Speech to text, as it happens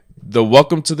The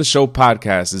Welcome to the Show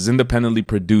podcast is independently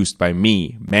produced by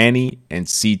me, Manny, and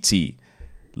CT.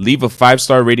 Leave a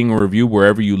 5-star rating or review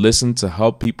wherever you listen to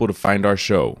help people to find our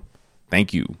show.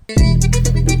 Thank you. There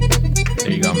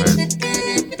you go, man.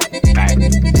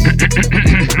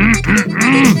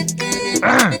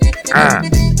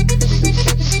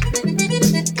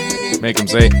 Make him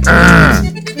say,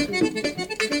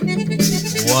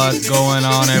 What's going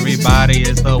on, everybody?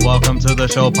 It's the Welcome to the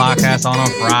Show podcast on a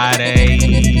Friday.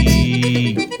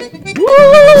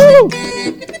 Woo!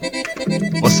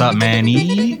 What's up,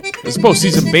 Manny? It's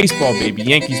postseason baseball, baby.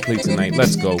 Yankees play tonight.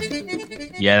 Let's go.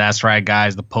 Yeah, that's right,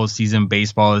 guys. The postseason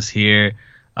baseball is here.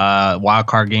 Wild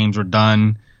card games were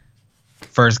done.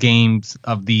 First games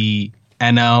of the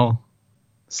NL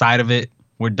side of it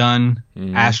were done.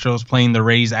 Astros playing the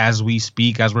Rays as we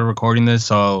speak, as we're recording this.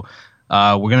 So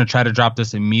we're going to try to drop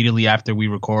this immediately after we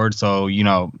record. So, you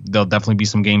know, there'll definitely be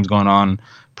some games going on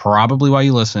probably while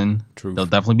you listen. True. There'll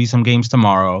definitely be some games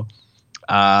tomorrow.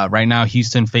 Right now,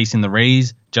 Houston facing the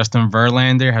Rays. Justin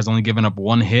Verlander has only given up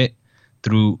one hit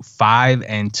through 5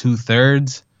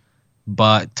 2/3.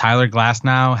 But Tyler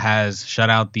Glasnow has shut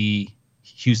out the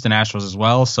Houston Astros as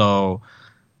well. So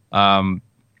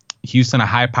Houston, a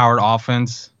high-powered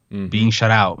offense being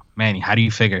shut out. Manny, how do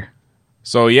you figure?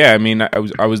 So, yeah, I mean,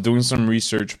 I was doing some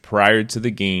research prior to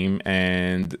the game,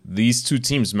 and these two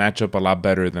teams match up a lot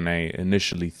better than I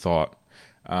initially thought.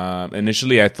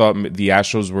 Initially, I thought the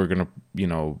Astros were going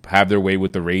to, have their way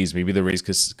with the Rays. Maybe the Rays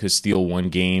could steal one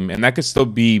game, and that could still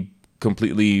be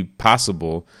completely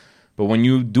possible. But when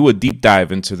you do a deep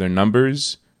dive into their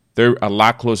numbers, they're a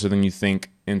lot closer than you think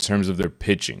in terms of their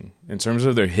pitching. In terms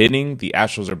of their hitting, the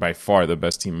Astros are by far the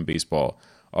best team in baseball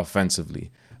offensively.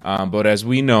 But as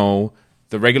we know,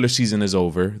 the regular season is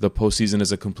over. The postseason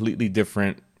is a completely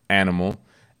different animal,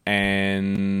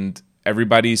 and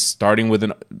everybody's starting with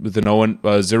a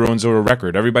 0-0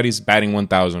 record. Everybody's batting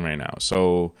 1,000 right now,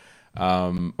 so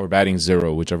or batting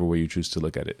 0, whichever way you choose to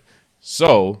look at it.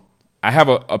 So I have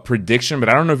a prediction, but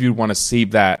I don't know if you'd want to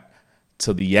save that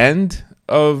till the end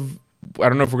of. I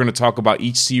don't know if we're going to talk about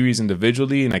each series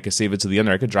individually, and I could save it to the end,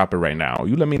 or I could drop it right now.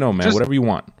 You let me know, man. Whatever you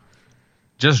want.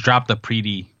 Just drop the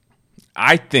pre-D.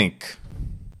 I think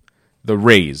the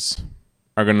Rays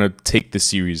are going to take the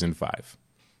series in 5.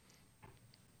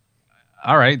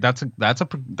 All right, that's a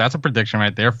prediction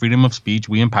right there. Freedom of speech,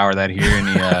 we empower that here in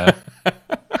the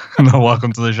the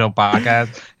Welcome to the Show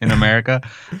podcast in America.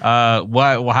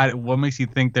 What makes you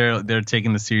think they're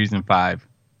taking the series in 5?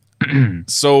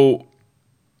 So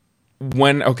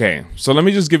let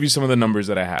me just give you some of the numbers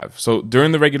that I have. So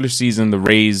during the regular season, the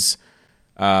Rays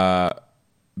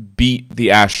beat the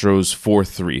Astros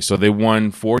 4-3. So they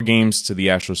won 4 games to the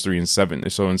Astros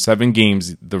 3-7. So in 7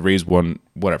 games, the Rays won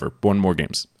more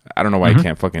games. I don't know why I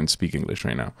can't fucking speak English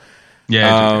right now.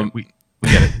 Yeah, we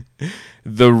get it.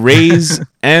 The Rays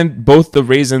and both the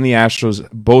Rays and the Astros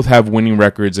both have winning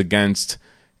records against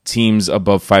teams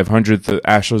above 500. The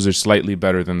Astros are slightly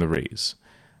better than the Rays.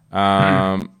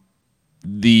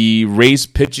 The Rays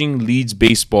pitching leads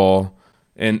baseball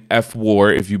in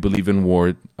F-WAR, if you believe in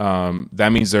WAR.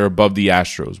 That means they're above the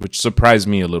Astros, which surprised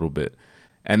me a little bit.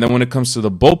 And then when it comes to the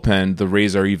bullpen, the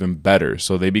Rays are even better.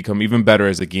 So they become even better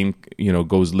as the game,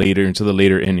 goes later into the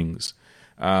later innings.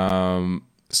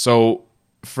 So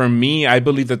for me, I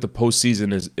believe that the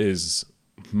postseason is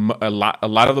a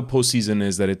lot of the postseason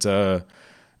is that it's a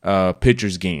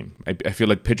pitcher's game. I feel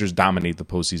like pitchers dominate the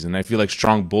postseason. I feel like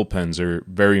strong bullpens are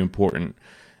very important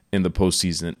in the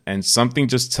postseason, and something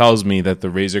just tells me that the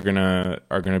Rays are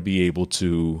gonna be able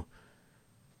to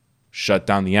shut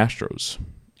down the Astros.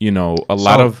 A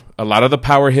lot of the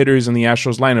power hitters in the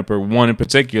Astros lineup are, one in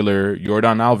particular,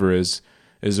 Yordan Alvarez,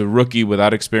 is a rookie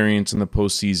without experience in the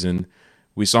postseason.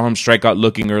 We saw him strike out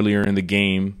looking earlier in the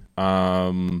game.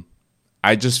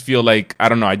 I just feel like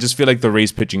the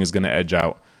Rays pitching is going to edge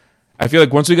out. I feel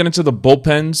like once we get into the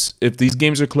bullpens, if these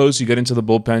games are close, you get into the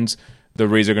bullpens, the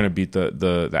Rays are going to beat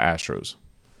the Astros.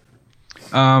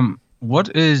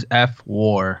 What is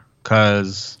F-WAR?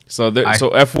 Because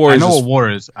F-WAR. I know what WAR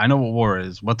is. I know what WAR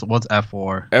is. What's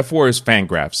F-WAR? F-WAR is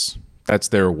Fangraphs. That's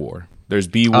their WAR. There's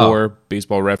B-WAR,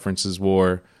 Baseball References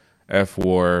WAR,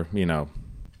 F-WAR.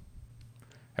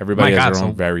 Everybody has their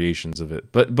own variations of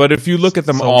it. But if you look at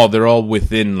them all, they're all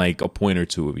within like a point or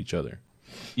two of each other.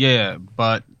 Yeah,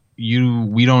 but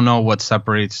we don't know what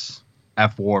separates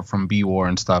F-WAR from B-WAR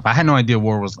and stuff. I had no idea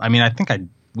WAR was. I mean, I think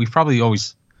we probably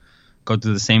always go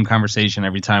through the same conversation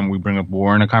every time we bring up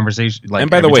WAR in a conversation. Like, and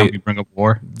by the way, we bring up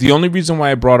WAR. The only reason why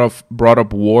I brought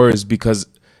up WAR is because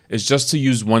it's just to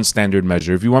use one standard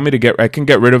measure. If you want me to I can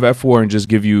get rid of F-WAR and just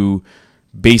give you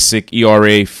basic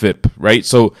ERA FIP, right?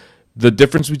 So The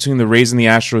difference between the Rays and the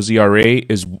Astros ERA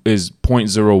is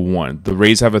 .01. The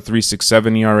Rays have a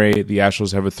 3.67 ERA. The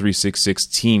Astros have a 3.66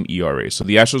 team ERA. So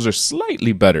the Astros are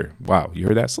slightly better. Wow, you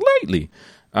heard that? Slightly.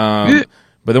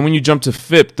 But then when you jump to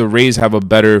FIP, the Rays have a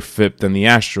better FIP than the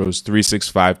Astros,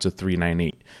 3.65 to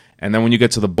 3.98. And then when you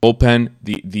get to the bullpen,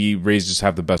 the Rays just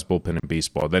have the best bullpen in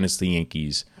baseball. Then it's the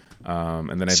Yankees, and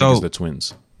then I think it's the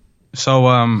Twins.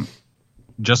 So,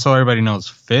 just so everybody knows,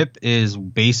 FIP is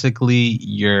basically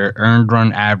your earned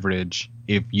run average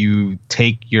if you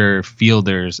take your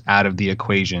fielders out of the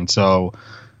equation. So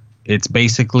it's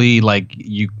basically like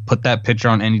you put that pitcher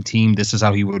on any team, this is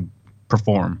how he would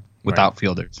perform without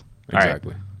fielders.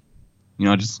 Exactly.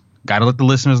 Right. Just got to let the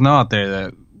listeners know out there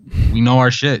that we know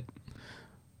our shit.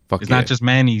 It's not just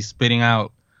Manny spitting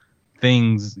out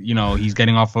things, he's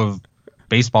getting off of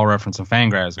Baseball Reference and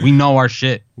Fangraphs. We know our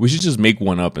shit. We should just make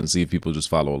one up and see if people just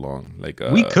follow along.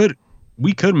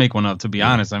 We could make one up, to be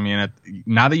honest. I mean,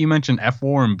 now that you mentioned F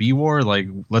War and B War,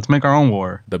 let's make our own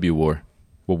war. W War.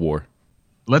 What war?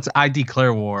 I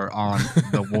declare war on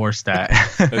the war stat.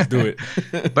 Let's do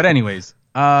it. But anyways,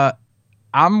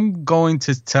 I'm going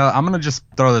to just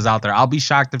throw this out there. I'll be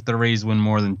shocked if the Rays win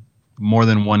more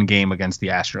than one game against the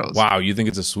Astros. Wow, you think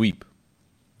it's a sweep?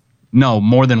 No,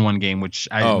 more than one game, which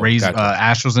Rays gotcha.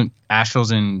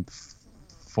 Astros in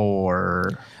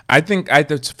 4. I think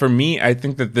for me, I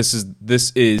think that this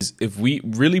is if we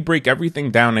really break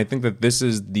everything down, I think that this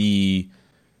is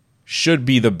should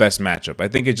be the best matchup. I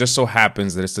think it just so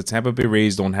happens that it's the Tampa Bay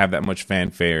Rays don't have that much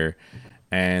fanfare,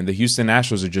 and the Houston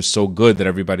Astros are just so good that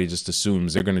everybody just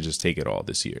assumes they're going to just take it all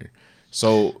this year.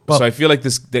 So I feel like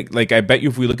I bet you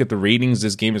if we look at the ratings,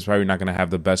 this game is probably not going to have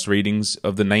the best ratings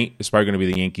of the night. It's probably going to be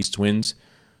the Yankees Twins,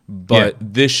 but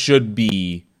this should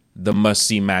be the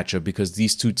must-see matchup because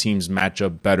these two teams match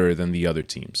up better than the other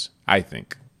teams, I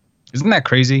think. Isn't that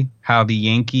crazy how the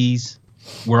Yankees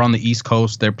were on the East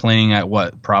Coast? They're playing at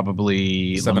what?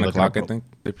 Probably 7 o'clock, I think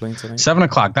they're playing tonight. 7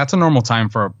 o'clock. That's a normal time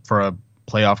for a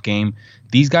playoff game.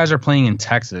 These guys are playing in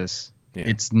Texas. Yeah.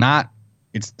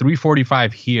 It's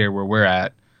 3:45 here where we're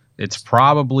at. It's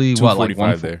probably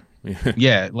 2:45 there.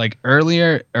 Yeah, early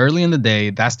in the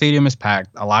day, that stadium is packed.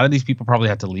 A lot of these people probably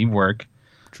had to leave work.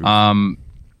 True.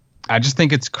 I just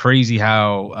think it's crazy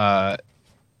how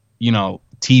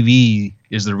TV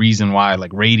is the reason why,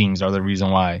 ratings are the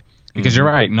reason why. Because you're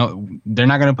right. No, they're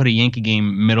not going to put a Yankee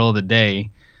game middle of the day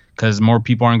because most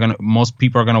people are going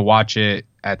to watch it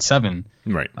at 7.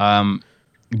 Right.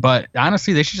 But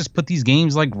honestly, they should just put these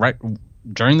games right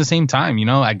during the same time.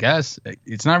 I guess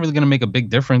it's not really going to make a big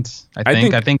difference. I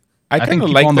think people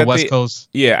like on the West Coast.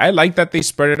 Yeah, I like that they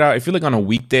spread it out. I feel like on a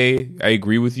weekday, I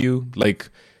agree with you.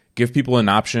 Give people an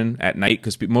option at night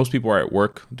because most people are at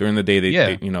work during the day.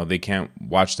 They can't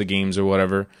watch the games or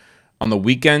whatever. On the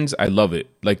weekends, I love it.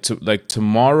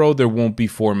 Tomorrow, there won't be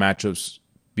 4 matchups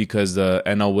because the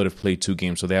NL would have played 2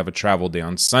 games, so they have a travel day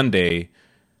on Sunday.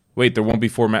 Wait, there won't be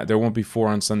 4. There won't be 4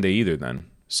 on Sunday either. Then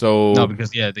no,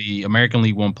 because the American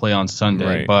League won't play on Sunday,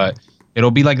 right. But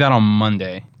it'll be like that on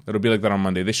Monday. It'll be like that on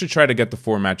Monday. They should try to get the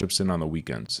 4 matchups in on the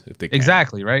weekends if they can.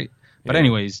 Exactly right. But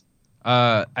anyways,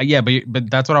 but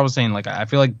that's what I was saying. I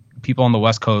feel like people on the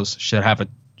West Coast should have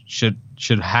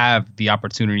the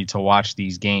opportunity to watch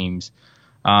these games.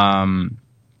 And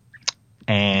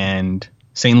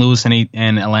St. Louis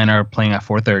and Atlanta are playing at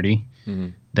 4:30. Mm-hmm.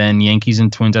 Then Yankees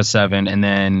and Twins at 7, and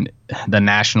then the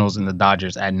Nationals and the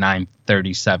Dodgers at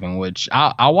 9:37. Which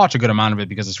I'll watch a good amount of it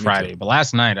because it's Friday. But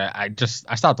last night I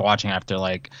stopped watching after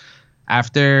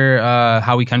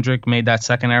Howie Kendrick made that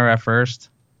second error at first.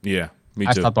 Yeah, me too.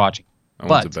 I stopped watching. I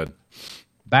went to bed.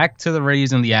 Back to the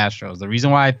Rays and the Astros. The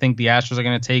reason why I think the Astros are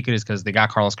going to take it is because they got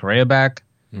Carlos Correa back.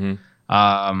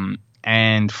 Mm-hmm.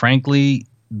 And frankly,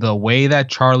 the way that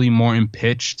Charlie Morton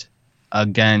pitched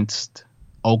against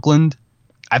Oakland,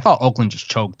 I thought Oakland just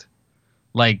choked.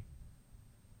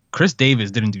 Chris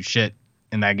Davis didn't do shit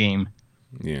in that game.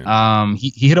 Yeah.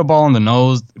 He hit a ball on the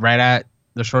nose right at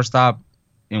the shortstop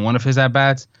in one of his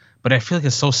at-bats. But I feel like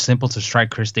it's so simple to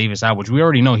strike Chris Davis out, which we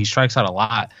already know he strikes out a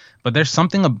lot. But there's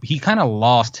something he kind of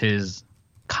lost his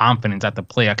confidence at the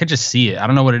plate. I could just see it. I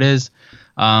don't know what it is.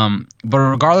 But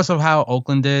regardless of how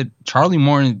Oakland did, Charlie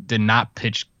Morton did not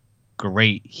pitch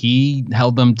great. He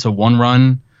held them to 1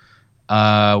 run,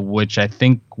 which I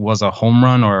think was a home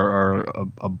run or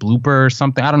a blooper or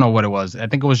something. I don't know what it was. I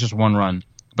think it was just 1 run.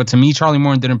 But to me, Charlie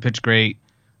Morton didn't pitch great.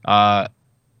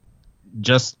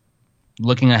 Just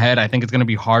looking ahead, I think it's going to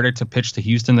be harder to pitch to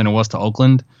Houston than it was to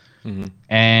Oakland. Mm-hmm.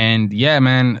 And yeah,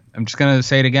 man, I'm just going to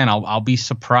say it again. I'll be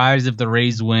surprised if the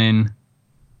Rays win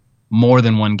more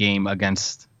than 1 game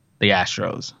against the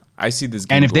Astros. I see this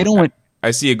game. And if they don't win, I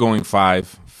see it going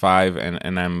 5 5,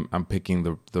 and I'm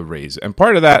picking the Rays. And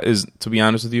part of that is, to be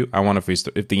honest with you, I want to face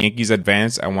if the Yankees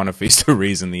advance, I want to face the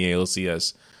Rays in the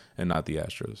ALCS and not the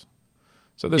Astros.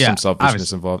 So there's some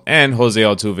selfishness involved. And Jose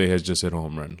Altuve has just hit a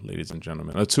home run, ladies and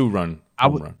gentlemen, a 2-run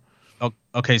home run.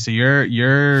 Okay, so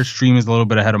your stream is a little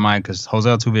bit ahead of mine because Jose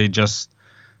Altuve just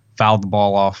fouled the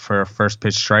ball off for a first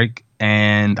pitch strike,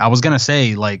 and I was gonna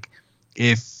say, like,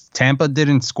 if Tampa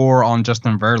didn't score on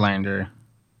Justin Verlander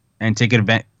and take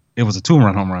advantage, it was a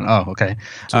 2-run home run. Oh, okay.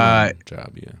 Job,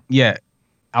 yeah. Yeah,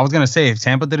 I was gonna say, if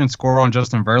Tampa didn't score on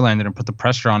Justin Verlander and put the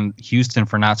pressure on Houston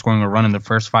for not scoring a run in the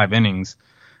first 5 innings,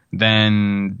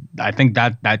 then I think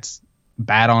that's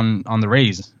bad on the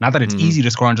Rays. Not that it's easy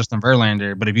to score on Justin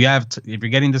Verlander, but if you're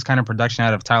getting this kind of production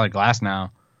out of Tyler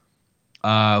Glasnow,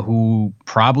 who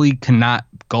probably cannot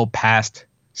go past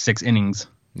 6 innings.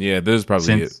 Yeah, this is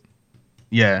probably it.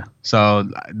 Yeah, so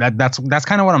that's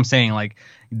kind of what I'm saying. Like,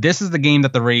 this is the game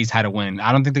that the Rays had to win.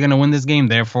 I don't think they're gonna win this game.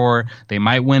 Therefore, they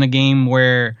might win a game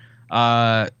where,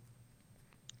 it's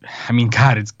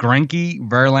Greinke,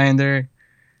 Verlander,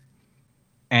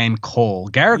 and Cole.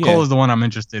 Garrett Cole is the one I'm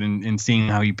interested in seeing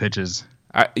how he pitches.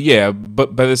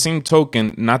 But by the same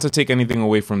token, not to take anything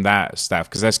away from that staff,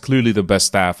 because that's clearly the best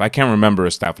staff. I can't remember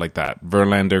a staff like that.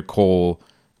 Verlander, Cole,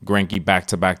 Greinke back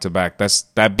to back to back.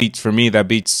 That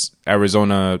beats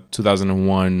Arizona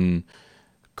 2001,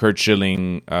 Curt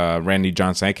Schilling, Randy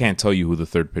Johnson. I can't tell you who the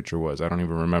third pitcher was. I don't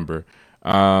even remember.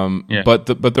 But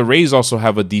the Rays also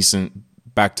have a decent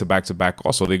back to back to back.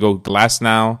 Also, they go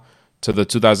Glasnow to the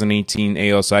 2018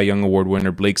 AL Cy Young Award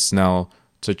winner Blake Snell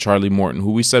to Charlie Morton,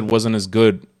 who we said wasn't as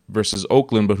good versus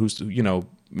Oakland, but who's,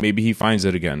 maybe he finds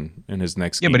it again in his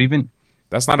next game. Yeah, but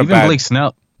that's not a bad Blake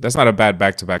Snell. That's not a bad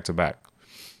back to back to back.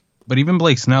 But even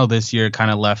Blake Snell this year kind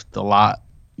of left a lot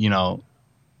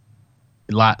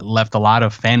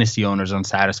of fantasy owners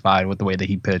unsatisfied with the way that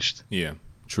he pitched. Yeah,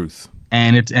 truth.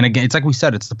 And again, it's like we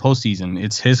said, it's the postseason.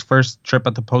 It's his first trip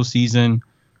at the postseason.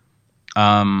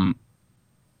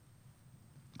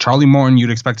 Charlie Morton,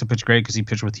 you'd expect to pitch great because he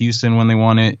pitched with Houston when they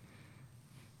won it.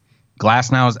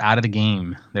 Glasnow is out of the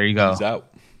game. There you go. He's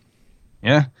out.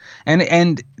 Yeah,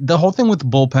 and the whole thing with the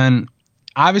bullpen,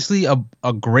 obviously a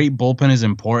great bullpen is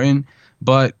important,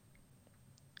 but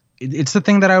it's the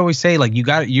thing that I always say, like,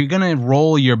 you're gonna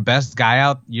roll your best guy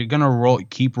out. You're gonna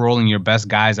keep rolling your best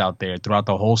guys out there throughout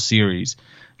the whole series.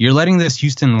 You're letting this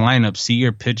Houston lineup see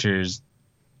your pitchers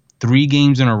 3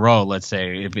 games in a row. Let's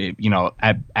say, if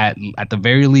at the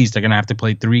very least they're gonna have to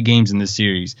play 3 games in this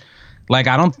series. Like,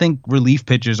 I don't think relief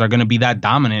pitchers are going to be that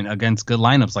dominant against good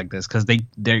lineups like this because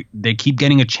they keep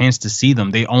getting a chance to see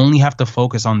them. They only have to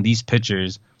focus on these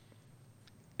pitchers,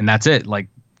 and that's it. Like,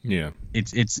 yeah,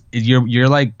 you're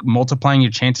like multiplying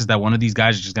your chances that one of these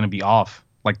guys is just going to be off,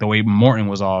 like the way Morton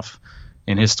was off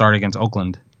in his start against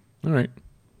Oakland. All right,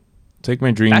 take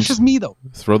my dreams. That's just me though.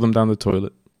 Throw them down the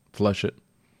toilet, flush it.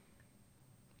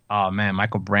 Oh man,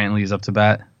 Michael Brantley is up to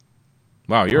bat.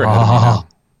 Wow, you're ahead of me now.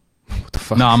 What the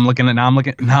fuck? No, I'm looking at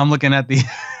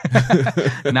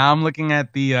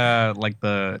the like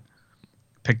the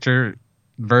picture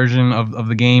version of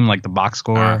the game, like the box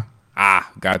score.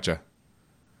 Gotcha.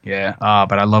 Yeah,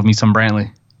 but I love me some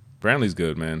Brantley. Brantley's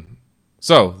good, man.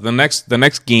 So the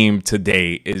next game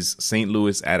today is St.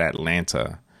 Louis at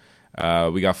Atlanta.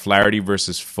 We got Flaherty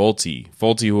versus Fulte.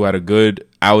 Fulte, who had a good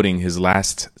outing his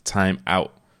last time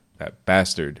out. That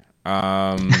bastard.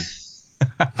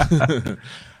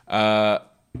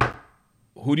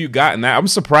 Who do you got in that? I'm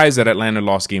surprised that Atlanta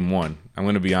lost game 1. I'm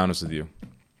going to be honest with you.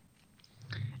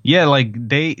 Yeah, like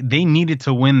they needed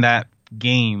to win that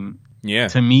game. Yeah.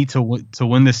 To me, to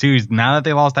win the series. Now that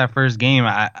they lost that first game,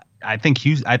 I think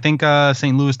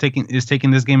St. Louis is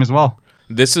taking this game as well.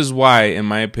 This is why, in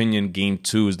my opinion, game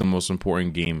 2 is the most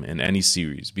important game in any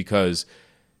series, because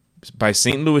by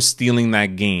St. Louis stealing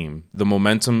that game, the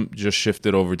momentum just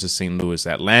shifted over to St. Louis.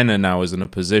 Atlanta now is in a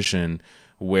position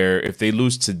where if they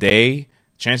lose today,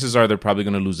 chances are they're probably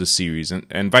going to lose the series,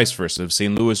 and vice versa. If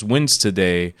St. Louis wins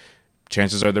today,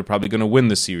 chances are they're probably going to win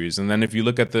the series. And then if you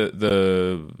look at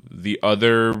the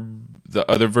other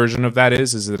version of that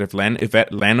is that if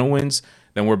Atlanta wins,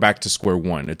 then we're back to square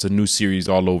one. It's a new series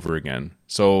all over again.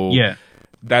 So yeah.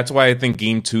 That's why I think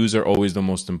game 2s are always the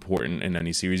most important in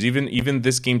any series. Even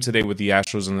this game today with the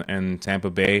Astros and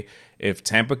Tampa Bay, if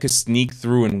Tampa could sneak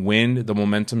through and win, the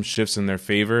momentum shifts in their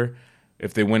favor.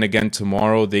 If they win again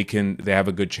tomorrow, they have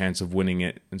a good chance of winning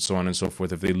it, and so on and so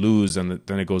forth. If they lose, then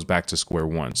it goes back to square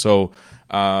one. So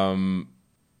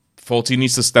Fulte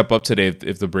needs to step up today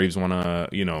if the Braves want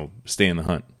to stay in the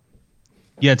hunt.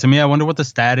 Yeah, to me, I wonder what the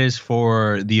stat is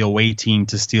for the away team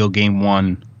to steal game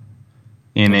 1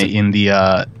 in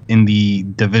the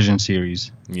division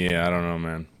series. Yeah, I don't know,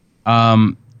 man.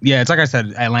 Yeah, it's like I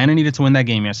said, Atlanta needed to win that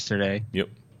game yesterday. Yep.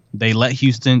 They let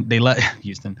St.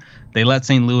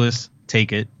 Louis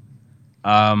take it.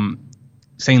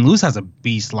 St. Louis has a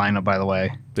beast lineup, by the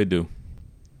way. They do.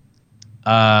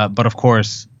 But of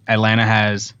course, Atlanta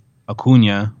has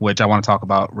Acuna, which I want to talk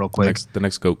about real quick. The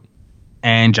next GOAT.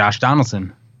 And Josh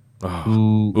Donaldson,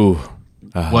 who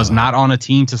was not on a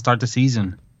team to start the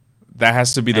season. That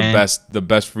has to be the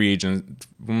best free agent.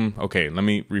 Okay, let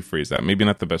me rephrase that. Maybe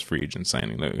not the best free agent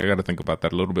signing. I got to think about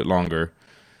that a little bit longer,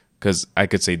 because I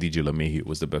could say DJ LeMahieu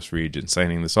was the best free agent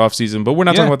signing this offseason, but we're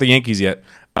not talking about the Yankees yet.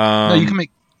 No, you can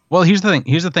make. Well, here's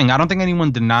the thing. I don't think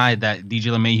anyone denied that DJ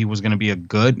LeMahieu was going to be a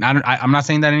good. I'm not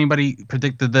saying that anybody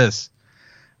predicted this,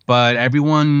 but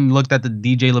everyone looked at the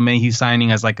DJ LeMahieu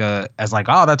signing as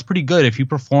oh, that's pretty good. If he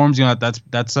performs,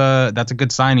 that's a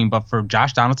good signing. But for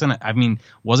Josh Donaldson, I mean,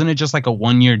 wasn't it just like a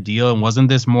 1-year deal? And wasn't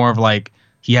this more of like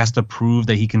he has to prove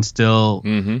that he can still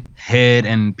hit,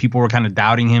 and people were kind of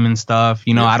doubting him and stuff?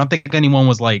 I don't think anyone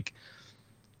was like,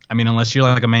 I mean, unless you're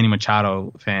like a Manny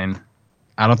Machado fan,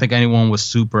 I don't think anyone was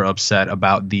super upset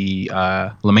about the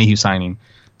LeMahieu signing.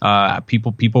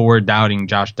 People were doubting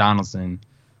Josh Donaldson.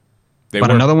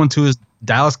 Another one too is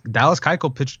Dallas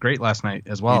Keuchel pitched great last night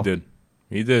as well.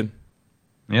 He did.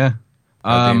 Yeah.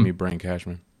 Damn you, Brian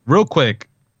Cashman. Real quick,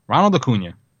 Ronald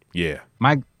Acuna. Yeah.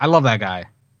 I love that guy.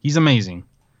 He's amazing.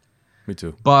 Me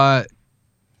too. But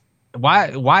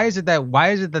why is it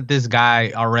that this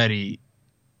guy already,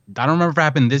 I don't remember if it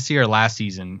happened this year or last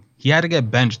season, he had to get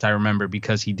benched, I remember,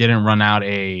 because he didn't run out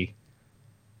I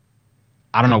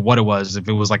don't know what it was, if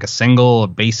it was like a single, a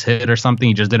base hit or something.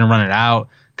 He just didn't run it out,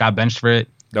 got benched for it.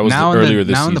 That was earlier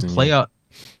this season. Now in the playoff,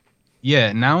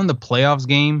 now in the playoffs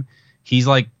game, he's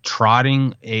like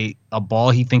trotting a ball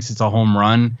he thinks it's a home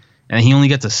run, and he only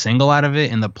gets a single out of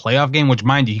it in the playoff game, which,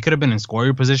 mind you, he could have been in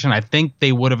scoring position. I think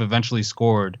they would have eventually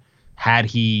scored had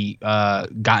he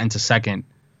gotten to second.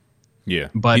 Yeah.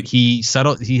 But he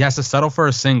has to settle for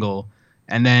a single,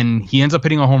 and then he ends up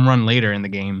hitting a home run later in the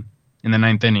game in the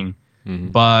 9th inning. Mm-hmm.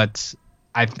 But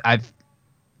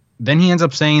then he ends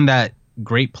up saying that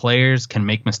great players can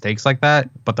make mistakes like that,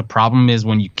 but the problem is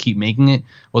when you keep making it.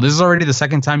 Well, this is already the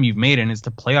second time you've made it, and it's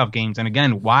the playoff games. And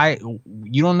again, why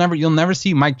you'll never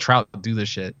see Mike Trout do this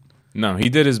shit. No, he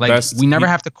did his best. We never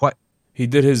have to quit. He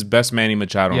did his best Manny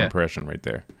Machado impression right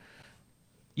there.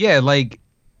 Yeah, like,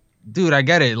 dude, I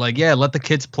get it. Like, yeah, let the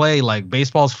kids play. Like,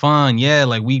 baseball's fun. Yeah,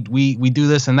 like we do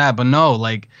this and that, but no,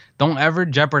 like, don't ever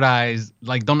jeopardize.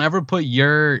 Like, don't ever put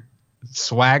your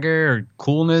swagger or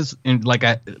coolness in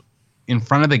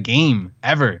front of the game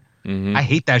ever. Mm-hmm. I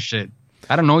hate that shit.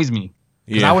 That annoys me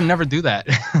because I would never do that.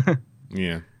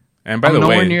 Yeah, and by the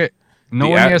way,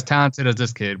 nowhere near as talented as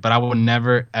this kid, but I would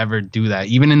never ever do that,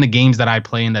 even in the games that I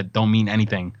play in that don't mean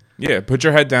anything. Yeah, put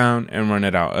your head down and run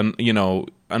it out, and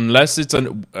unless it's a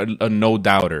no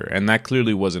doubter, and that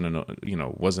clearly wasn't a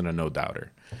no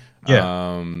doubter.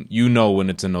 Yeah, when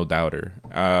it's a no doubter.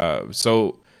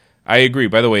 So I agree.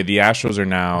 By the way, the Astros are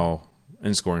now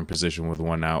in scoring position with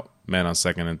 1 out, man on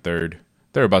second and third.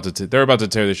 They're about to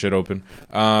tear this shit open.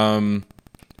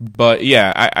 But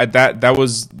yeah, that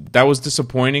was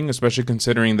disappointing, especially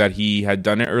considering that he had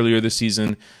done it earlier this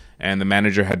season, and the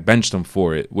manager had benched him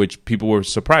for it, which people were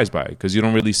surprised by because you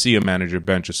don't really see a manager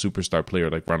bench a superstar player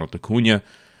like Ronald Acuna.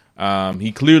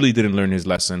 He clearly didn't learn his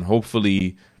lesson.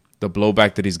 Hopefully, the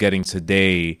blowback that he's getting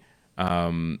today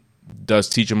does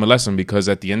teach him a lesson, because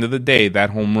at the end of the day,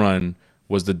 that home run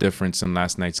was the difference in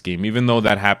last night's game. Even though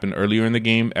that happened earlier in the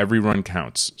game, every run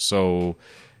counts. So,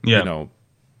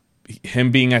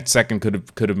 him being at second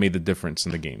could have made the difference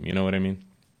in the game. You know what I mean?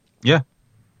 Yeah.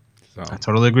 So. I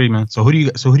totally agree, man. So who do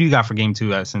you got for game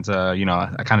 2? Since I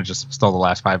kind of just stole the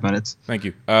last 5 minutes. Thank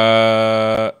you.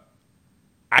 I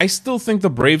still think the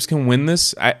Braves can win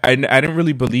this. I didn't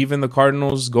really believe in the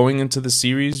Cardinals going into the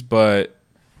series, but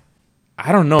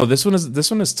I don't know. This one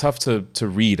is tough to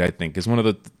read. I think it's one of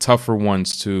the tougher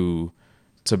ones to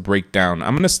break down.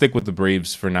 I'm gonna stick with the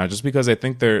Braves for now, just because I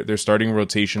think their starting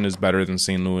rotation is better than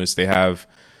St. Louis. They have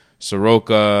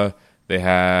Soroka. They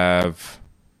have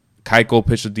Keuchel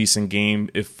pitched a decent game.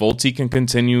 If Folty can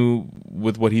continue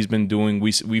with what he's been doing,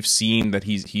 we've seen that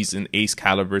he's an ace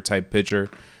caliber type pitcher.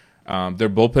 Their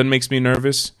bullpen makes me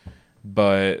nervous,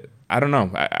 but I don't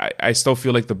know. I still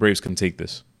feel like the Braves can take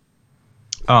this.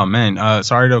 Oh man,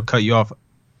 sorry to cut you off.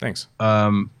 Thanks.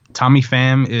 Tommy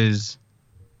Pham is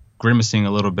grimacing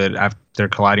a little bit after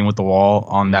colliding with the wall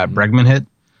on that Bregman hit,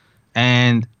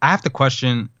 and I have to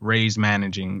question Ray's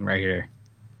managing right here.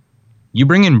 You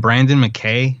bring in Brandon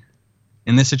McKay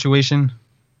in this situation?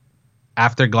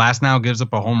 after Glasnow gives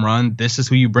up a home run, this is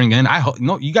who you bring in. I hope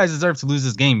no, you guys deserve to lose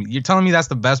this game. You're telling me that's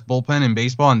the best bullpen in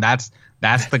baseball, and that's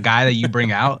the guy that you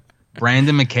bring out,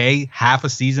 Brandon McKay, half a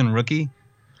season rookie.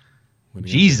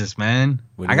 Jesus, man,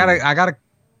 I gotta.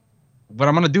 What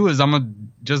I'm gonna do is I'm gonna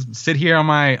just sit here on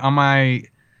my.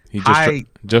 He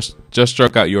just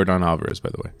struck out Yordan Alvarez, by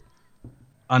the way.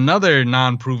 Another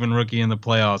non-proven rookie in the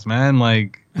playoffs, man.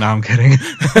 Like, no, I'm kidding.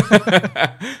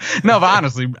 No, but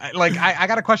honestly, like, I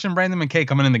got to question Brandon McKay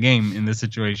coming in the game in this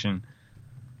situation.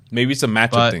 Maybe it's a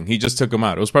matchup thing. He just took him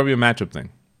out. It was probably a matchup thing.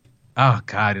 Oh,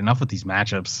 God, enough with these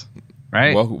matchups,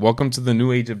 right? Welcome to the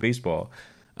new age of baseball.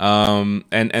 And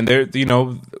there,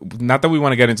 not that we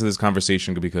want to get into this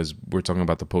conversation because we're talking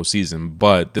about the postseason,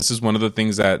 but this is one of the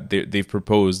things that they've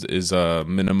proposed is a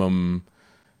minimum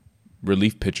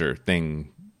relief pitcher thing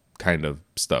kind of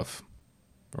stuff,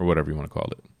 or whatever you want to call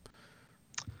it.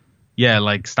 Yeah,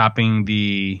 like stopping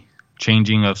the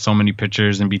changing of so many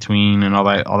pitchers in between and all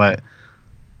that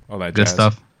good jazz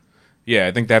stuff. Yeah,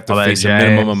 I think they have to face a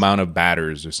minimum amount of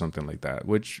batters or something like that,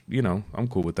 which, I'm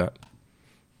cool with that.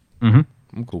 Mm-hmm.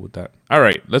 I'm cool with that. All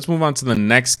right, let's move on to the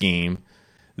next game,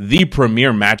 the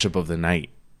premier matchup of the night,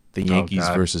 the Yankees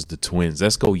versus the Twins.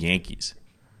 Let's go Yankees.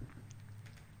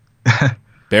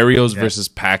 Berrios versus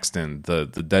Paxton, the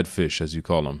dead fish, as you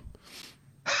call him.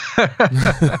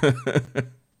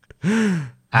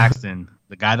 Paxton,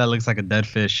 the guy that looks like a dead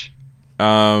fish.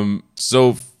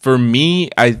 So for me,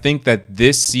 I think that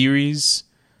this series,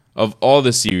 of all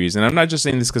the series, and I'm not just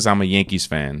saying this because I'm a Yankees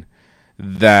fan,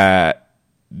 that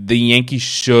the Yankees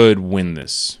should win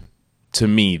this. To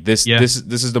me, this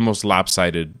is the most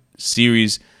lopsided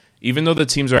series. Even though the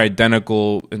teams are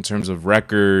identical in terms of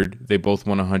record, they both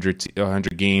won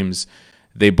 100 games.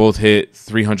 They both hit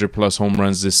 300-plus home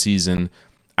runs this season.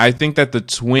 I think that the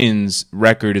Twins'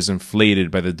 record is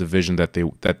inflated by the division that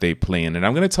they play in. And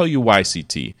I'm going to tell you why,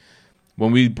 CT.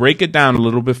 When we break it down a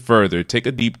little bit further, take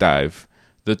a deep dive,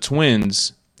 the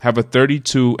Twins have a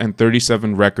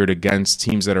 32-37 record against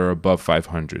teams that are above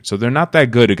 500. So they're not that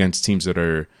good against teams that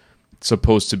are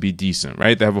supposed to be decent,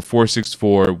 right? They have a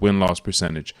 .464 win-loss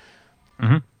percentage.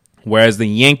 Mm-hmm. Whereas the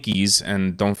Yankees,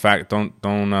 and don't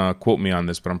quote me on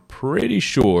this, but I'm pretty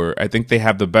sure I think they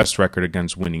have the best record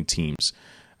against winning teams.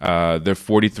 They're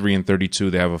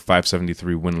 43-32. They have a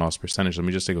 .573 win-loss percentage. Let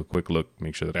me just take a quick look,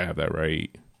 make sure that I have that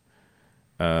right.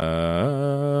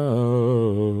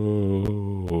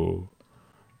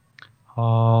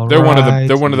 They're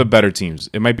one of the better teams.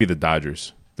 It might be the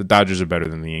Dodgers. The Dodgers are better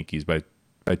than the Yankees by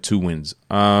 2 wins.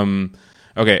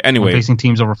 Okay. Anyway, we're facing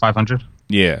teams over 500.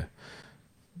 Yeah.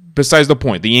 Besides the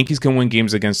point, the Yankees can win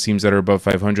games against teams that are above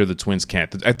 500. The Twins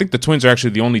can't. I think the Twins are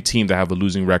actually the only team that have a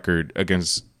losing record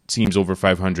against teams over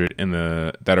 500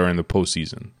 that are in the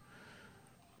postseason.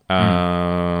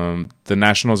 The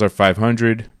Nationals are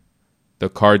 500. The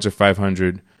Cards are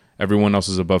 500. Everyone else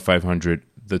is above 500.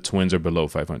 The Twins are below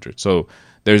 500. So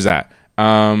there's that.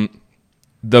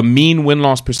 The mean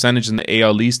win-loss percentage in the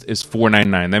AL East is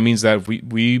 .499. That means that if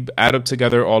we add up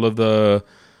together all of the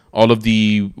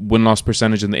win-loss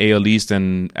percentage in the AL East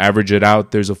and average it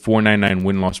out, there's a .499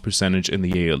 win-loss percentage in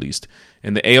the AL East.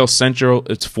 In the AL Central,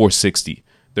 it's .460.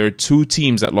 There are 2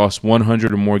 teams that lost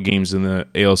 100 or more games in the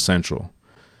AL Central.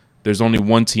 There's only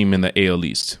 1 team in the AL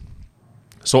East.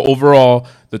 So overall,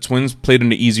 the Twins played in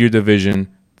the easier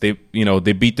division. They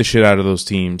beat the shit out of those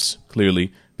teams,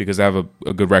 clearly, because they have a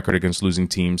good record against losing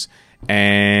teams.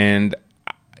 And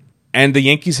the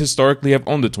Yankees historically have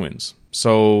owned the Twins.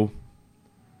 So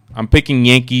I'm picking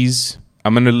Yankees.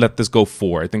 I'm going to let this go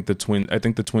 4. I think the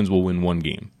Twins will win 1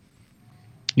 game.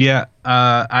 Yeah,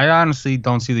 I honestly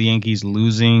don't see the Yankees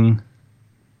losing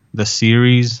the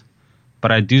series,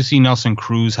 but I do see Nelson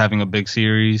Cruz having a big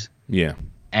series. Yeah.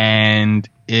 And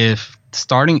if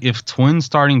Twins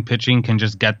starting pitching can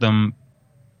just get them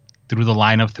through the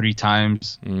lineup 3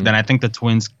 times, then I think the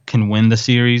Twins can win the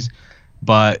series.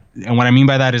 And what I mean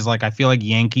by that is, like, I feel like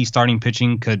Yankees starting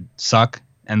pitching could suck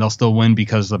and they'll still win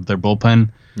because of their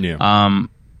bullpen. Yeah.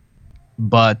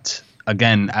 But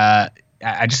again, I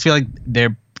just feel like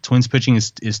their Twins pitching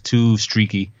is too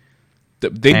streaky.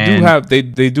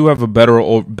 They do have a better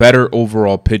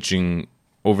overall pitching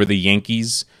over the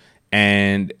Yankees,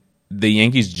 and the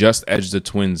Yankees just edged the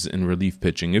Twins in relief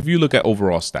pitching. If you look at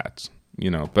overall stats,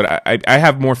 but I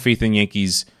have more faith in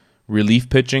Yankees relief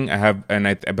pitching.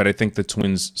 But I think the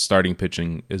Twins starting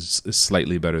pitching is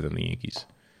slightly better than the Yankees.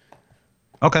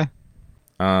 Okay, you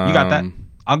got that.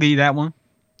 I'll give you that one.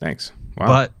 Thanks.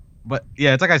 Wow. But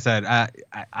yeah, it's like I said.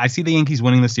 I see the Yankees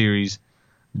winning the series,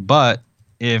 but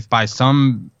if by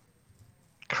some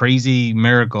crazy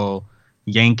miracle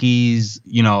Yankees,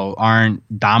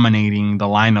 aren't dominating the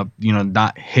lineup,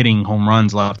 not hitting home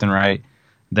runs left and right,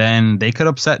 then they could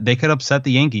upset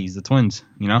the Yankees, the Twins,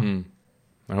 I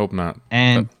hope not.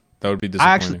 And that would be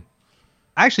disappointing.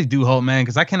 I actually do hope, man,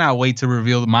 because I cannot wait to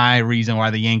reveal my reason why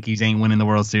the Yankees ain't winning the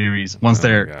World Series once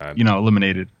they're,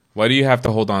 eliminated. Why do you have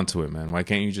to hold on to it, man? Why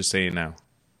can't you just say it now?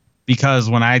 Because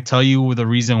when I tell you the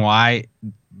reason why,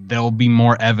 there'll be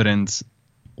more evidence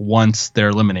once they're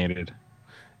eliminated.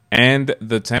 And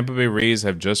the Tampa Bay Rays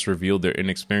have just revealed their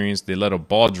inexperience. They let a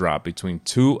ball drop between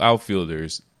two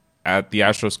outfielders. At the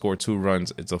Astros score 2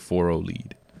 runs. It's a 4-0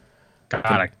 lead. God,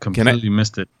 I completely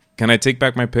missed it. Can I take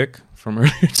back my pick from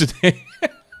earlier today?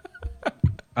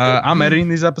 I'm editing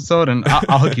these episodes, and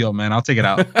I'll hook you up, man. I'll take it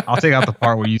out. I'll take out the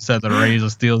part where you said the Rays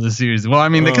will steal the series. Well, I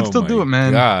mean, they can still do it,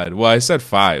 man. God. Well, I said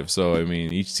 5, so, I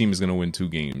mean, each team is going to win 2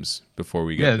 games before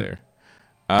we get there.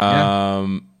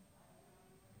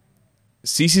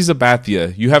 CC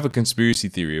Sabathia, you have a conspiracy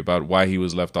theory about why he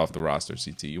was left off the roster,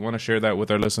 CT. You want to share that with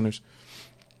our listeners?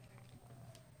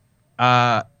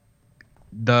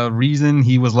 The reason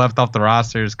he was left off the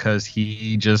roster is because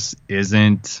he just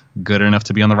isn't good enough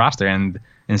to be on the roster. And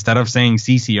instead of saying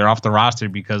CC, you're off the roster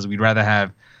because we'd rather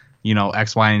have,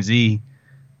 X, Y, and Z,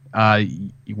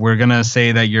 we're gonna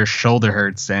say that your shoulder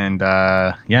hurts. And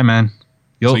yeah, man.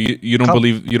 So you don't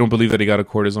believe that he got a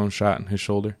cortisone shot in his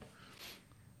shoulder?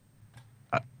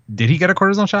 Did he get a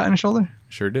cortisone shot in his shoulder?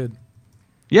 Sure did.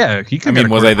 Yeah, he could. I mean,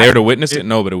 was I there to witness it?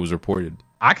 No, but it was reported.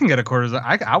 I can get a cortisone.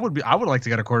 I would like to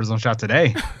get a cortisone shot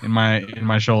today in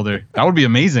my shoulder. That would be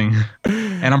amazing.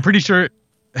 And I'm pretty sure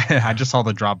I just saw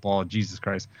the drop ball. Jesus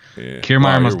Christ. Yeah.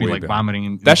 Kiermaier must be like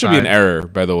vomiting. That should be an error,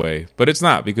 by the way, but it's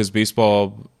not because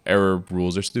baseball error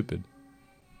rules are stupid.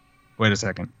 Wait a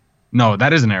second. No,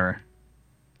 that is an error.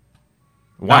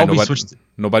 Why?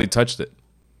 Nobody touched it.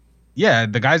 Yeah,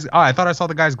 the guys. Oh, I thought I saw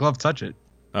the guy's glove touch it.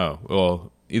 Oh,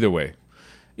 well, either way.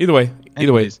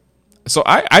 So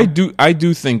I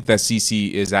do think that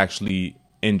CC is actually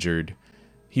injured.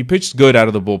 He pitched good out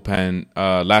of the bullpen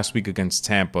last week against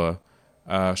Tampa.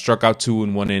 Struck out 2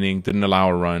 in 1 inning, didn't allow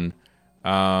a run.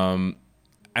 And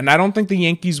I don't think the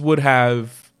Yankees would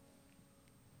have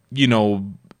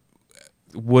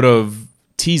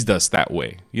teased us that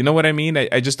way. You know what I mean?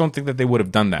 I just don't think that they would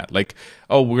have done that. Like,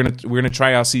 oh, we're gonna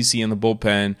try out CC in the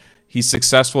bullpen. He's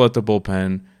successful at the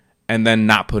bullpen. And then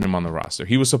not put him on the roster.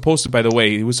 He was supposed to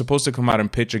come out and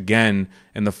pitch again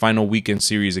in the final weekend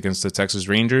series against the Texas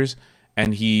Rangers,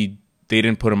 and they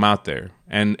didn't put him out there.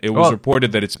 And it was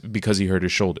reported that it's because he hurt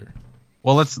his shoulder.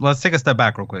 Well, let's take a step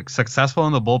back real quick. Successful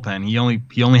in the bullpen. He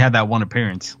only had that one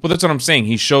appearance. Well, that's what I'm saying.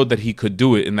 He showed that he could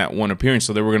do it in that one appearance,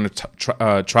 so they were going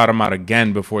to trot him out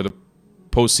again before the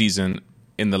postseason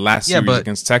in the last series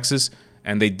against Texas,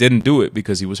 and they didn't do it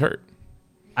because he was hurt.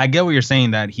 I get what you're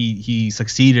saying, that he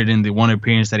succeeded in the one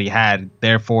appearance that he had.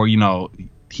 Therefore,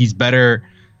 he's better.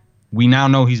 We now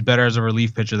know he's better as a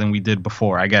relief pitcher than we did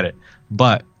before. I get it.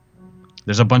 But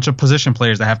there's a bunch of position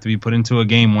players that have to be put into a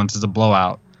game once it's a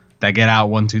blowout that get out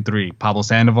 1, 2, 3. Pablo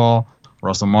Sandoval,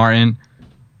 Russell Martin.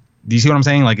 Do you see what I'm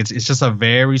saying? Like, it's just a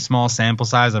very small sample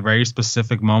size, a very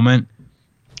specific moment.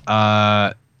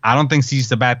 I don't think CC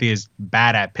Sabathia is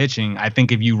bad at pitching. I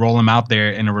think if you roll him out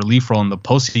there in a relief role in the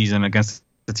postseason against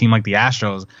a team like the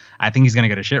Astros, I think he's gonna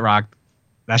get a shit rocked.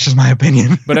 That's just my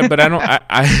opinion. but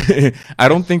I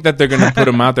don't think that they're gonna put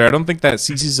him out there. I don't think that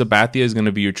CC Sabathia is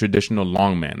gonna be your traditional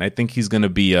long man. I think he's gonna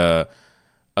be a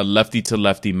lefty to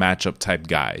lefty matchup type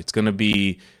guy. It's gonna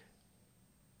be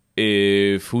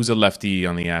who's a lefty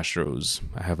on the Astros?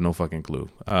 I have no fucking clue.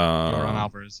 Yordan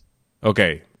Alvarez.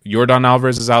 Okay, Yordan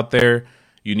Alvarez is out there.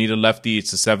 You need a lefty. It's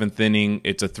the 7th inning.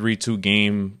 It's a 3-2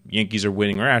 game. Yankees are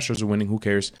winning or Astros are winning. Who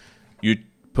cares? You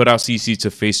put out CC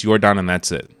to face Yordan, and that's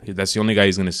it. That's the only guy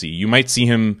he's going to see. You might see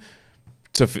him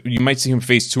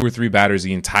face 2 or 3 batters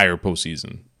the entire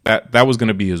postseason. That was going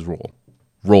to be his role.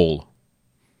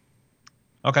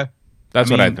 Okay, that's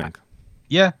what I think.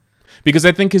 Yeah, because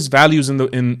I think his value's in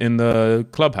the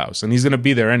clubhouse, and he's going to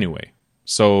be there anyway.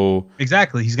 So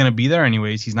exactly, he's going to be there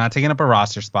anyways. He's not taking up a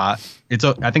roster spot.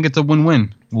 I think it's a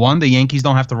win-win. One, the Yankees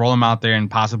don't have to roll him out there and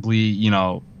possibly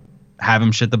have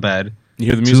him shit the bed. You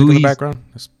hear the music in the background?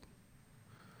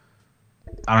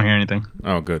 I don't hear anything.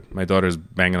 Oh, good. My daughter's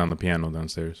banging on the piano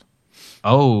downstairs.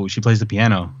 Oh, she plays the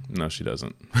piano. No, she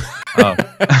doesn't. Oh.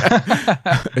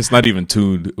 It's not even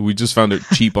tuned. We just found it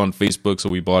cheap on Facebook, so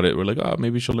we bought it. We're like, oh,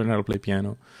 maybe she'll learn how to play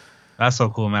piano. That's so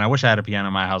cool, man. I wish I had a piano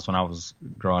in my house when I was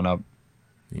growing up.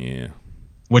 Yeah.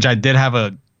 Which I did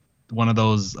have one of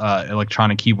those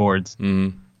electronic keyboards.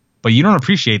 Mm-hmm. But you don't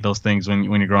appreciate those things when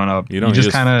you're growing up. You don't. You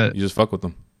just fuck with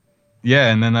them.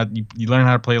 Yeah, and then you learn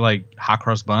how to play like hot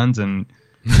cross buns, and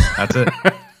That's it.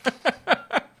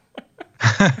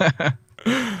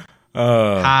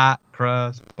 Hot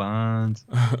crust buns.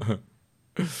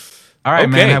 All right,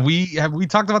 man. Have we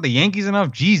talked about the Yankees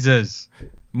enough? Jesus.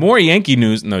 More Yankee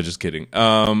news. No, just kidding.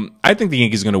 I think the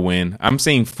Yankees are going to win. I'm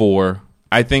saying 4.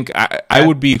 I think I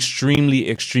would be extremely,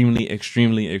 extremely,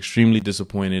 extremely, extremely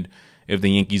disappointed if the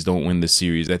Yankees don't win this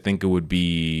series. I think it would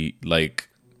be like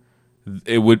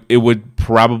it would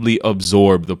probably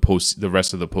absorb the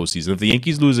rest of the postseason. If the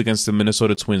Yankees lose against the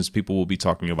Minnesota Twins, people will be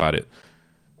talking about it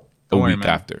a week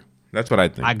after. That's what I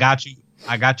think. I got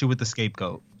you with the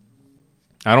scapegoat.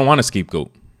 I don't want a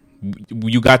scapegoat.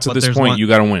 You got to this point, you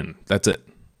got to win. That's it.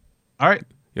 All right.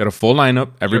 You got a full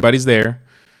lineup. Everybody's there.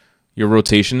 Your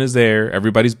rotation is there.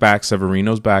 Everybody's back.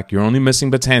 Severino's back. You're only missing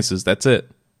Betances. That's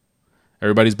it.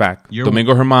 Everybody's back.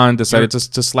 Domingo Germán decided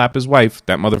to slap his wife,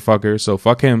 that motherfucker. So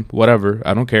fuck him. Whatever.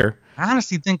 I don't care. I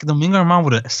honestly think Domingo Germán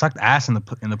would have sucked ass in the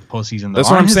postseason.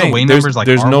 That's what I'm saying.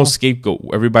 There's no scapegoat.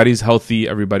 Everybody's healthy.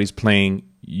 Everybody's playing.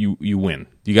 You win.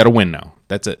 You got to win now.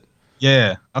 That's it.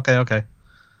 Yeah. Okay.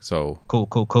 So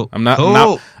cool. I'm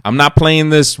not playing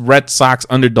this Red Sox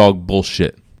underdog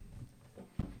bullshit.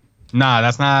 Nah,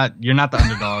 that's not. You're not the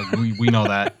underdog. we know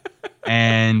that.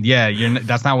 And yeah,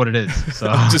 that's not what it is. So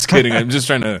I'm just kidding. I'm just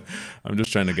trying to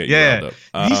get you riled up.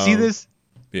 Do you see this?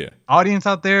 Yeah. Audience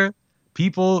out there,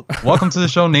 people, welcome to the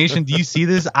show, nation. Do you see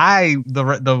this?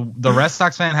 The Red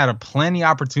Sox fan had plenty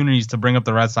opportunities to bring up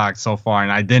the Red Sox so far,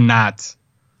 and I did not.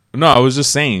 No, I was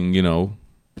just saying,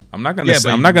 I'm not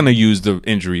gonna use the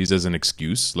injuries as an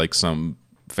excuse like some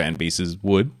fan bases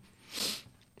would.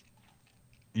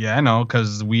 Yeah, I know,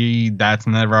 because that's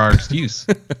never our excuse.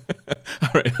 All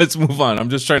right, let's move on. I'm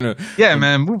just trying to. Yeah,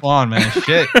 man, move on, man.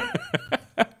 Shit.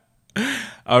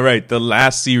 All right, the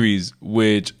last series,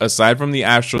 which aside from the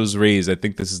Astros Rays, I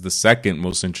think this is the second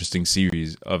most interesting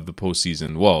series of the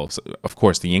postseason. Well, of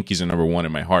course, the Yankees are number 1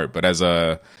 in my heart, but as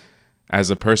a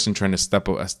person trying to step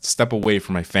away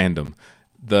from my fandom,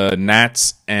 the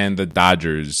Nats and the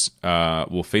Dodgers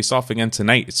will face off again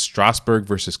tonight. It's Strasburg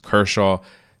versus Kershaw.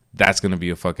 That's going to be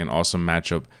a fucking awesome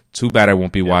matchup. Too bad I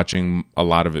won't be watching a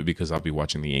lot of it because I'll be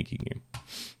watching the Yankee game.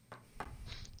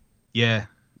 Yeah,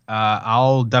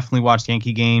 I'll definitely watch the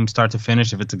Yankee game start to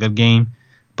finish if it's a good game.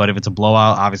 But if it's a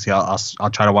blowout, obviously I'll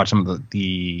try to watch some of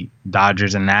the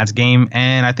Dodgers and Nats game.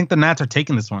 And I think the Nats are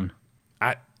taking this one.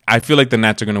 I feel like the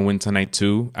Nats are going to win tonight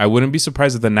too. I wouldn't be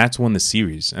surprised if the Nats won the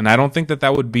series. And I don't think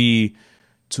that would be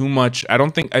too much. I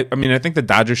think the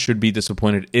Dodgers should be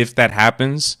disappointed if that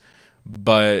happens.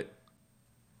 But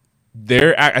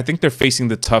I think they're facing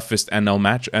the toughest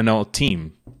NL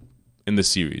team in the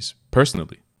series,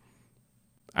 personally.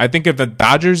 I think if the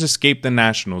Dodgers escape the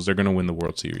Nationals, they're going to win the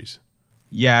World Series.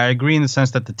 Yeah, I agree in the sense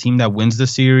that the team that wins the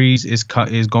series is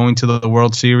going to the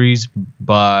World Series,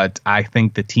 but I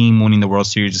think the team winning the World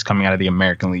Series is coming out of the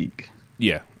American League.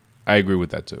 Yeah, I agree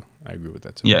with that too.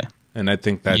 Yeah. And I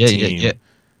think that team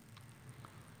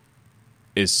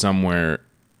is somewhere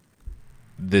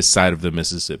this side of the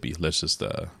Mississippi. Let's just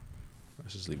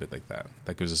leave it like that.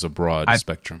 That gives us a broad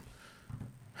spectrum.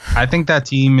 I think that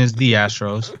team is the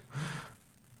Astros.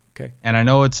 Okay. And I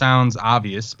know it sounds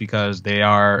obvious because they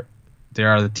are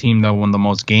the team that won the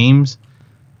most games,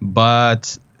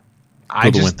 but I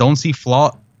just don't see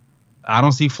flaw. I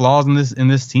don't see flaws in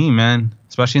this team, man.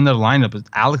 Especially in their lineup. It's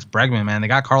Alex Bregman, man. They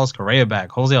got Carlos Correa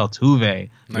back, Jose Altuve,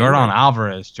 Jordan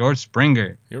Alvarez, George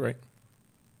Springer. You're right.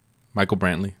 Michael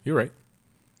Brantley. You're right.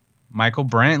 Michael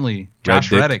Brantley,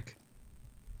 Josh Reddick.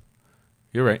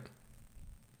 You're right.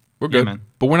 We're good. Man.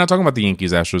 But we're not talking about the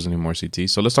Yankees, Astros anymore, CT.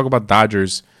 So let's talk about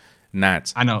Dodgers,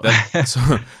 Nats. I know.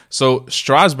 So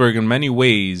Strasburg, in many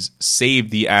ways,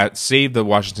 saved the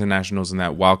Washington Nationals in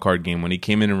that wild card game when he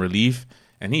came in relief,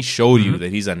 and he showed you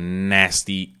that he's a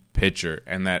nasty pitcher,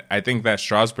 and that I think that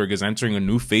Strasburg is entering a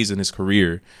new phase in his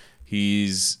career.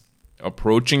 He's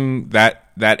approaching that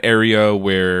area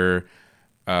where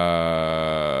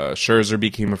Scherzer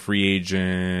became a free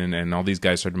agent and all these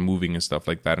guys started moving and stuff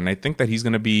like that. And I think that he's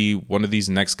going to be one of these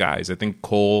next guys. I think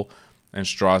Cole and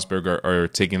Strasburg are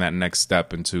taking that next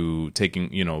step into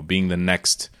being the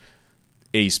next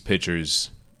ace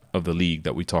pitchers of the league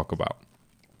that we talk about.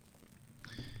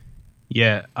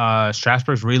 Yeah,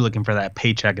 Strasburg's really looking for that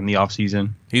paycheck in the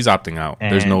offseason. He's opting out.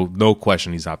 There's no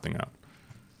question he's opting out.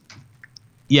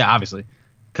 Yeah, obviously,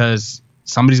 because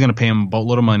somebody's going to pay him a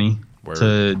boatload of money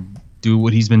to do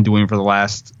what he's been doing for the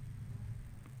last.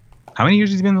 How many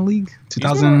years has he been in the league?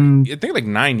 2000. I think like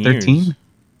 9 years. 13.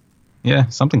 Yeah,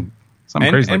 something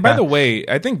crazy. And by the way,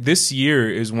 I think this year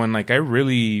is when I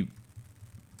really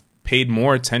paid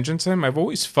more attention to him. I've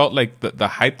always felt like the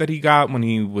hype that he got when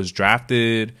he was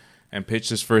drafted and pitched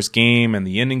his first game and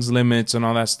the innings limits and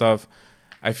all that stuff,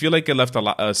 I feel like it left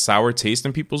a sour taste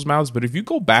in people's mouths. But if you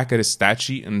go back at his stat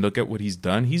sheet and look at what he's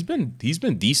done, he's been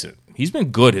decent. He's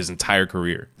been good his entire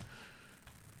career.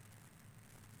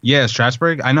 Yeah,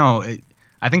 Strasburg. I know.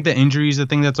 I think the injury is the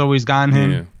thing that's always gotten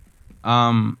him.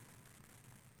 Yeah.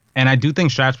 And I do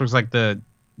think Strasburg's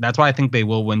that's why I think they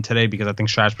will win today, because I think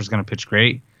Strasburg's going to pitch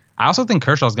great. I also think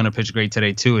Kershaw's going to pitch great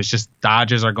today too. It's just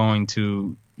Dodgers are going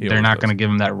to. They're not going to give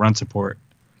him that run support.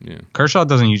 Yeah.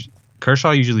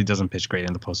 Kershaw usually doesn't pitch great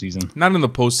in the postseason. Not in the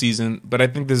postseason, but I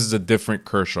think this is a different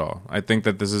Kershaw. I think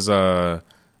that this is a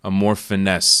more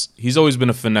finesse. He's always been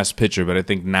a finesse pitcher, but I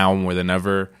think now more than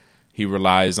ever, he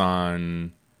relies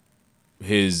on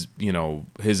his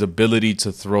ability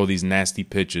to throw these nasty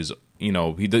pitches.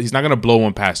 He's not gonna blow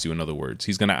one past you. In other words,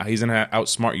 he's gonna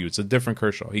outsmart you. It's a different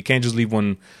Kershaw. He can't just leave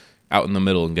one out in the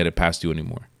middle and get it past you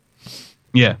anymore.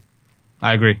 Yeah,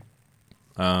 I agree.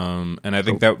 And I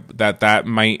think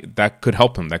that could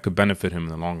help him. That could benefit him in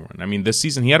the long run. I mean, this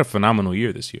season he had a phenomenal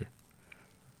year this year.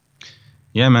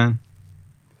 Yeah, man.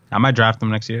 I might draft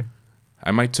him next year. I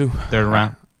might too.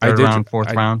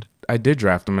 Fourth round. I did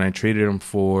draft him, and I traded him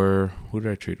for... Who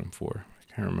did I trade him for? I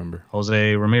can't remember.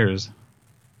 Jose Ramirez.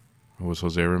 It was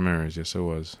Jose Ramirez. Yes, it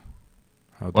was.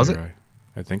 Was it?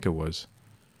 I think it was.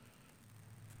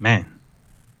 Man.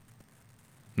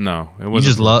 No, it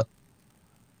wasn't.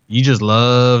 You just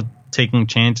love taking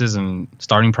chances and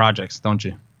starting projects, don't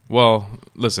you? Well,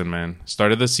 listen, man.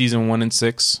 Started the season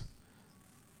 1-6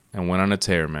 and went on a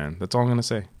tear, man. That's all I'm gonna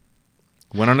say.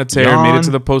 Went on a tear, made it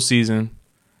to the postseason.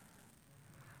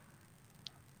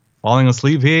 Falling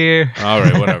asleep here. All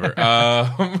right, whatever.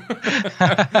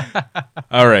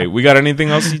 All right, we got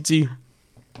anything else, CT?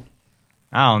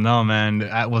 I don't know, man.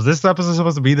 Was this episode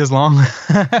supposed to be this long?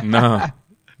 No,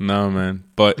 man.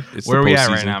 But it's where are we at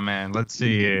right now, man? Let's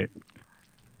see here.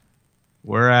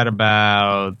 We're at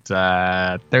about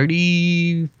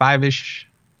 35-ish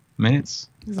minutes.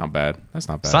 It's not bad. That's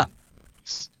not bad.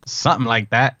 Something like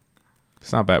that.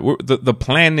 It's not bad. The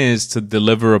plan is to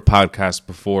deliver a podcast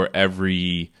before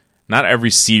not every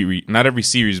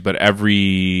series, but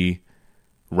every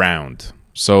round.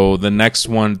 So the next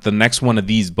one of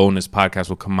these bonus podcasts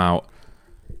will come out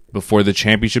before the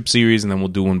championship series, and then we'll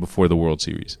do one before the World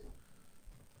Series.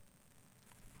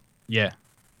 Yeah.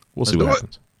 We'll see what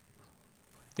happens.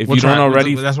 If you don't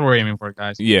already... That's what we're aiming for,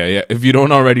 guys. Yeah. If you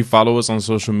don't already follow us on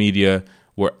social media,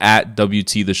 we're at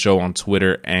WT The Show on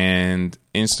Twitter and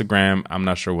Instagram. I'm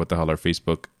not sure what the hell our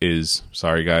Facebook is.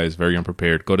 Sorry, guys. Very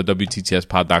unprepared. Go to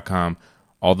WTTSpod.com.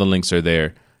 All the links are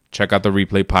there. Check out the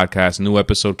Replay podcast. New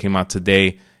episode came out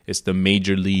today. It's the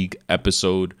Major League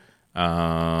episode.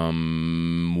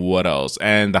 What else?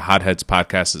 And the Hotheads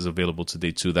podcast is available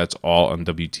today too. That's all on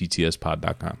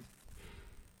WTTSpod.com.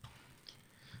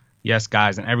 Yes,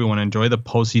 guys, and everyone, enjoy the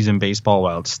postseason baseball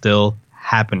while it's still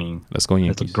happening. Let's go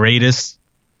Yankees. It's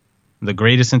the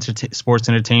greatest sports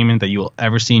entertainment that you will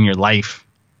ever see in your life.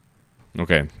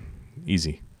 Okay,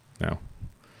 easy now.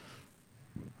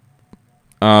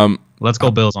 Let's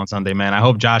go Bills on Sunday, man. I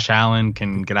hope Josh Allen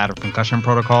can get out of concussion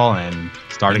protocol and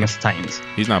start against the Titans.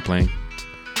 He's not playing.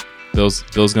 Bills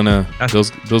gonna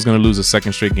lose a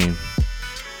second straight game.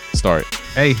 Start.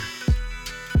 Hey,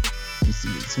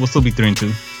 we'll still be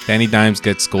 3-2. Danny Dimes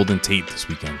gets Golden Tate this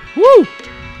weekend. Woo!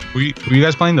 Were you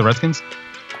guys playing the Redskins?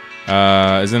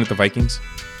 Isn't it the Vikings?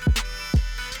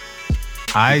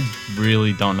 I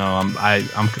really don't know. I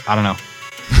don't know.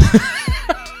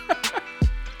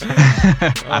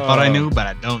 I thought I knew, but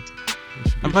I don't.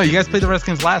 I don't know. You guys played the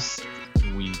Redskins last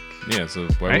week. Yeah, so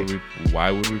why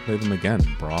would we play them again,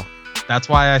 bro? That's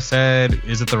why I said,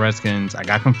 is it the Redskins? I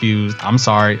got confused. I'm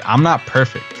sorry. I'm not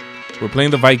perfect. We're playing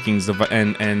the Vikings, and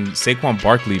Saquon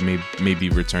Barkley may be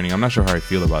returning. I'm not sure how I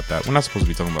feel about that. We're not supposed to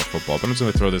be talking about football, but I'm just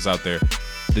going to throw this out there.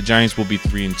 The Giants will be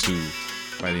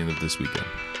 3-2 by the end of this weekend.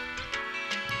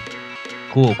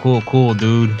 Cool,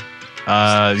 dude.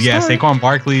 Yeah, Saquon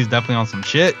Barkley is definitely on some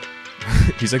shit.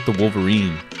 He's like the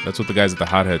Wolverine. That's what the guys at the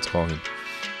Hotheads call him.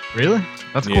 Really?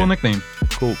 That's a cool nickname.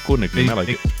 Cool nickname. I like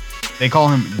it. They call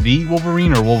him the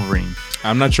Wolverine or Wolverine?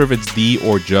 I'm not sure if it's the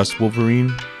or just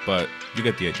Wolverine, but you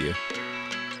get the idea.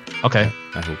 Okay.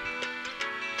 I hope.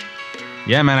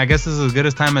 Yeah, man, I guess this is as good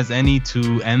a time as any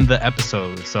to end the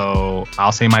episode. So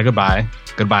I'll say my goodbye.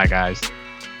 Goodbye, guys.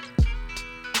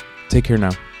 Take care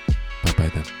now.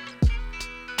 Bye-bye then.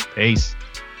 Peace.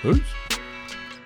 Peace.